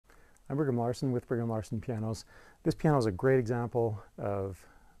I'm Brigham Larson with Brigham Larson Pianos. This piano is a great example of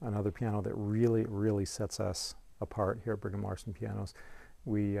another piano that really sets us apart here at Brigham Larson Pianos.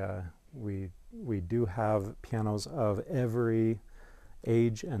 We do have pianos of every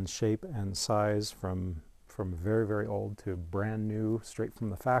age and shape and size, from very old to brand new, straight from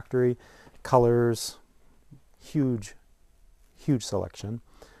the factory. Colors, huge selection,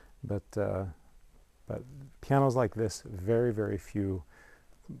 but pianos like this, very few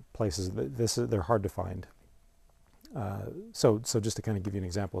places. They're hard to find. So just to kind of give you an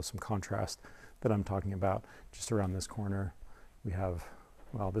example of some contrast that I'm talking about, just around this corner we have,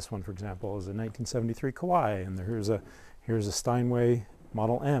 well, this one for example is a 1973 Kawai, and here's a Steinway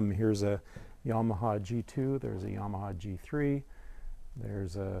Model M. Here's a Yamaha G2. There's a Yamaha G3.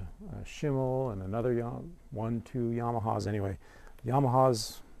 There's a Schimmel and another two Yamahas. Anyway,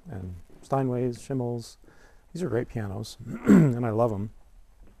 Yamahas and Steinways, Schimmels, these are great pianos and I love them,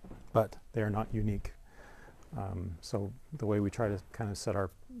 but they are not unique. So the way we try to kind of set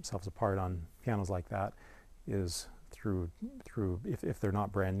ourselves apart on pianos like that is through if they're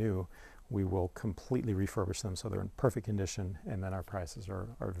not brand new, we will completely refurbish them so they're in perfect condition, and then our prices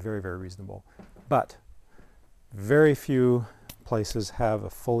are very reasonable. But very few places have a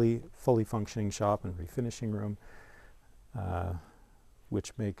fully functioning shop and refinishing room,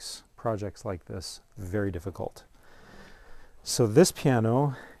 which makes projects like this very difficult. So this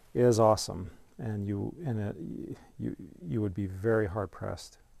piano is awesome, and you would be very hard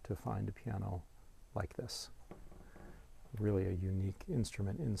pressed to find a piano like this. Really a unique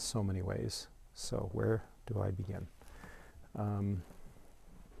instrument in so many ways. So where do I begin?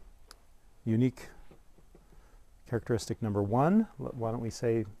 Unique characteristic number one, why don't we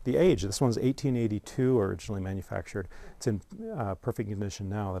say the age? This one's 1882 originally manufactured. It's in perfect condition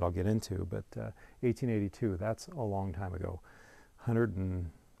now, that I'll get into, but 1882, that's a long time ago.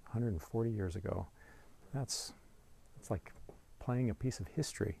 140 years ago. It's like playing a piece of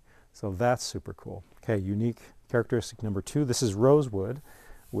history. So that's super cool. Okay, unique characteristic number two, this is rosewood,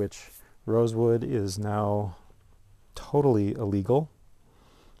 which rosewood is now totally illegal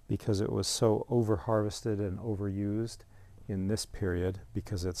because it was so over-harvested and overused in this period,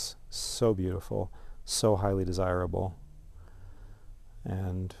 because it's so beautiful, so highly desirable,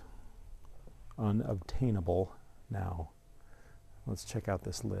 and unobtainable now. Let's check out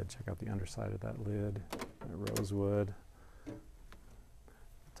this lid. Check out the underside of that lid. Rosewood.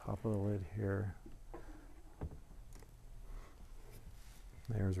 Top of the lid here.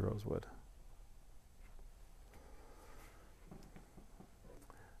 There's rosewood.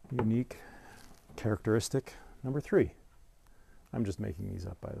 Unique characteristic number three. I'm just making these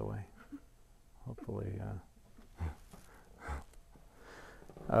up, by the way. Hopefully,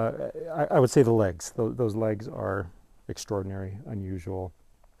 I would say the legs. Those legs are extraordinary, unusual.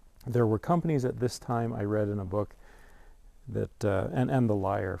 There were companies at this time, I read in a book, that and the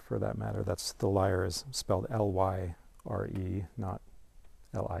lyre, for that matter. That's, the lyre is spelled L-Y-R-E, not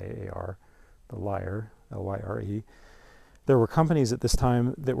L-I-A-R. The lyre, L-Y-R-E. There were companies at this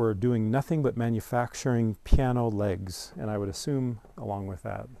time that were doing nothing but manufacturing piano legs, and I would assume along with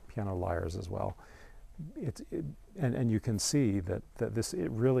that piano lyres as well. And you can see that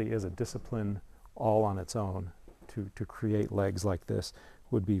it really is a discipline all on its own. To create legs like this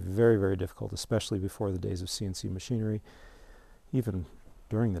would be very difficult, especially before the days of CNC machinery. Even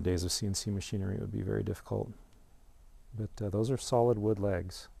during the days of CNC machinery, it would be very difficult. But those are solid wood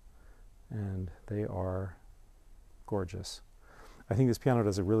legs, and they are gorgeous. I think this piano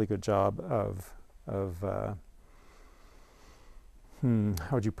does a really good job of how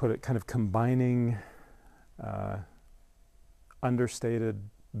would you put it, kind of combining understated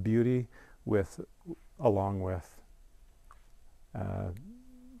beauty along with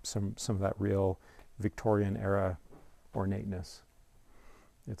some of that real Victorian era ornateness.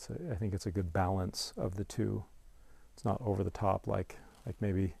 I think it's a good balance of the two. It's not over the top like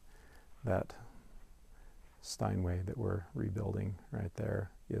maybe that Steinway that we're rebuilding right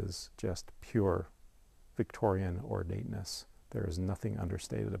there is just pure Victorian ornateness. There is nothing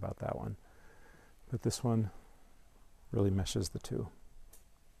understated about that one. But this one really meshes the two.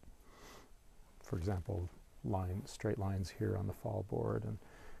 For example, straight lines here on the fall board,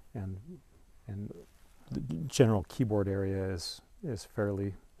 and the general keyboard area is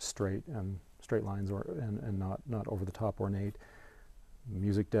fairly straight, and straight lines and not over the top ornate.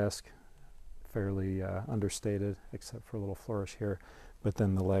 Music desk, fairly understated, except for a little flourish here. But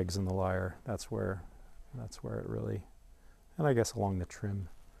then the legs and the lyre, that's where it really, and I guess along the trim,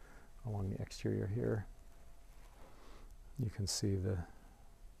 along the exterior here, you can see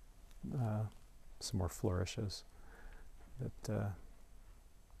some more flourishes that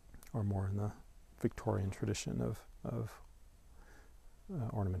or more in the Victorian tradition of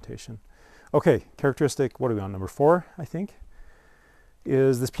ornamentation. Okay, characteristic, what are we on, number 4, I think,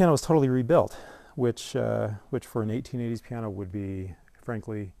 is this piano was totally rebuilt, which for an 1880s piano would be,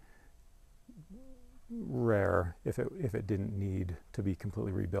 frankly, rare if it didn't need to be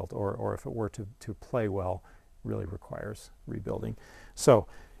completely rebuilt, or if it were to play well, really requires rebuilding. So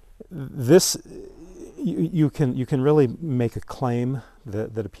this, you can really make a claim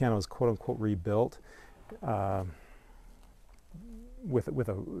that a piano is quote unquote rebuilt with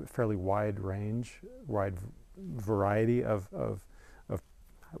a fairly wide range, wide variety of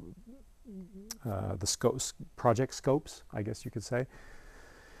the scopes, project scopes, I guess you could say.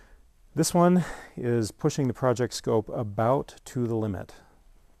 This one is pushing the project scope about to the limit.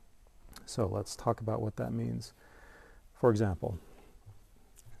 So let's talk about what that means. For example,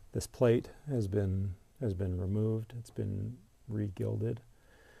 this plate has been removed, it's been re-gilded.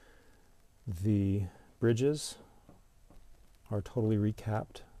 The bridges are totally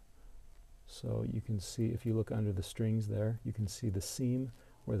recapped. So you can see, if you look under the strings there, you can see the seam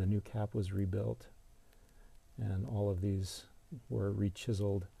where the new cap was rebuilt. And all of these were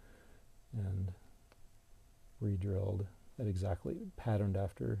re-chiseled and re-drilled at exactly patterned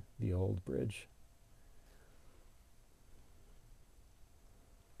after the old bridge.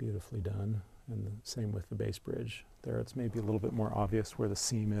 Beautifully done. And the same with the bass bridge. There it's maybe a little bit more obvious where the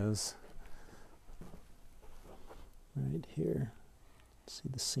seam is. Right here. See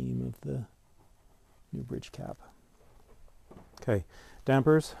the seam of the new bridge cap. Okay,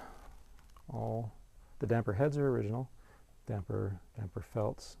 dampers. All the damper heads are original. Damper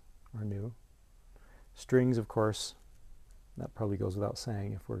felts are new. Strings, of course, that probably goes without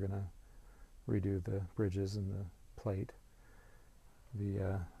saying if we're going to redo the bridges and the plate.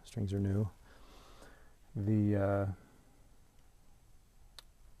 The strings are new. The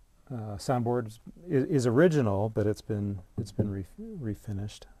soundboard is original, but it's been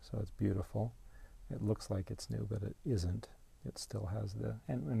refinished, so it's beautiful. It looks like it's new, but it isn't. It still has the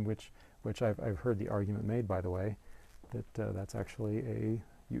and which I've heard the argument made, by the way, that that's actually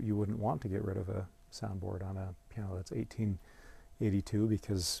you wouldn't want to get rid of a soundboard on a piano that's 1882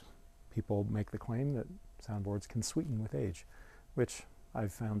 because people make the claim that soundboards can sweeten with age, which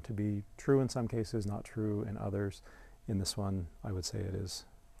I've found to be true in some cases, not true in others. In this one, I would say it is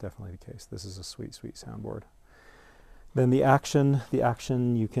definitely the case. This is a sweet, sweet soundboard. Then the action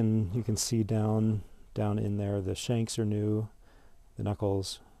you can see down in there. The shanks are new, the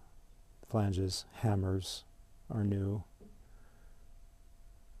knuckles, flanges, hammers are new.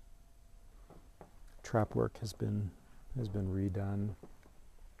 Trap work has been redone.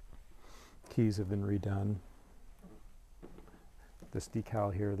 Keys have been redone. This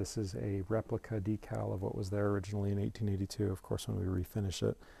decal here, this is a replica decal of what was there originally in 1882. Of course, when we refinish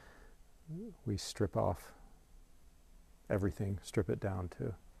it, we strip off everything, strip it down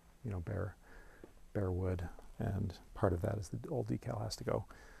to, bare wood, and part of that is the old decal has to go.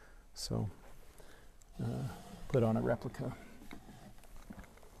 So, put on a replica.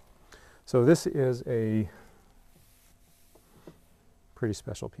 So this is a pretty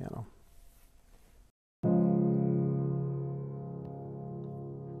special piano.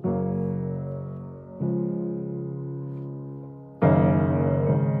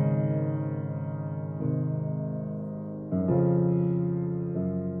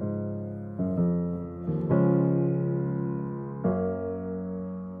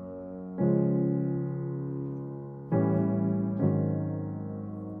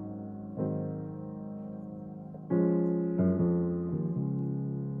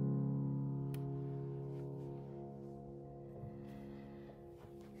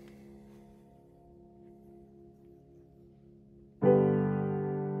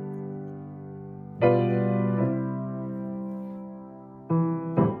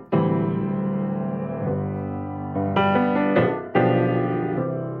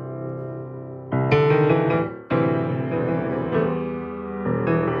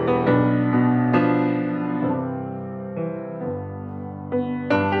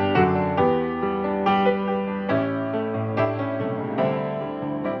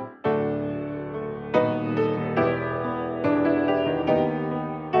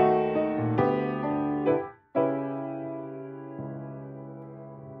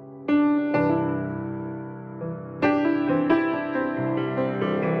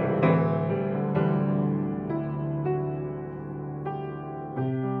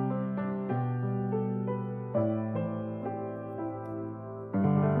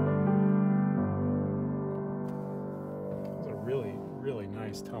 Really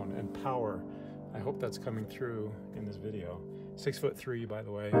nice tone and power. I hope that's coming through in this video. 6'3", by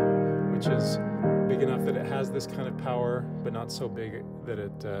the way, which is big enough that it has this kind of power, but not so big that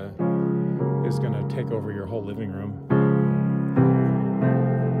it is going to take over your whole living room.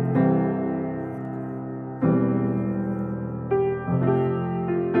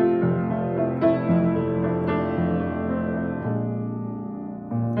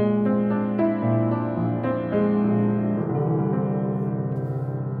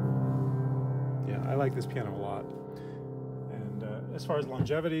 Yeah, I like this piano a lot. And as far as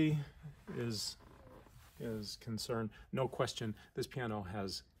longevity is concerned, no question, this piano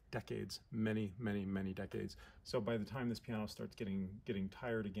has decades, many decades. So by the time this piano starts getting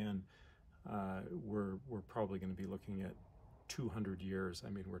tired again, we're probably going to be looking at 200 years. I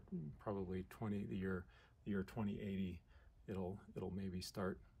mean, we're probably the year 2080. It'll maybe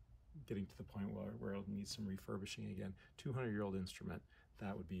start getting to the point where it'll need some refurbishing again. 200-year-old instrument,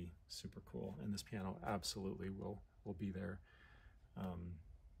 that would be super cool. And this piano absolutely will be there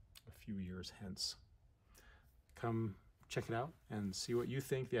a few years hence. Come check it out and see what you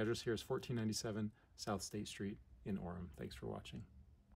think. The address here is 1497 South State Street in Orem. Thanks for watching.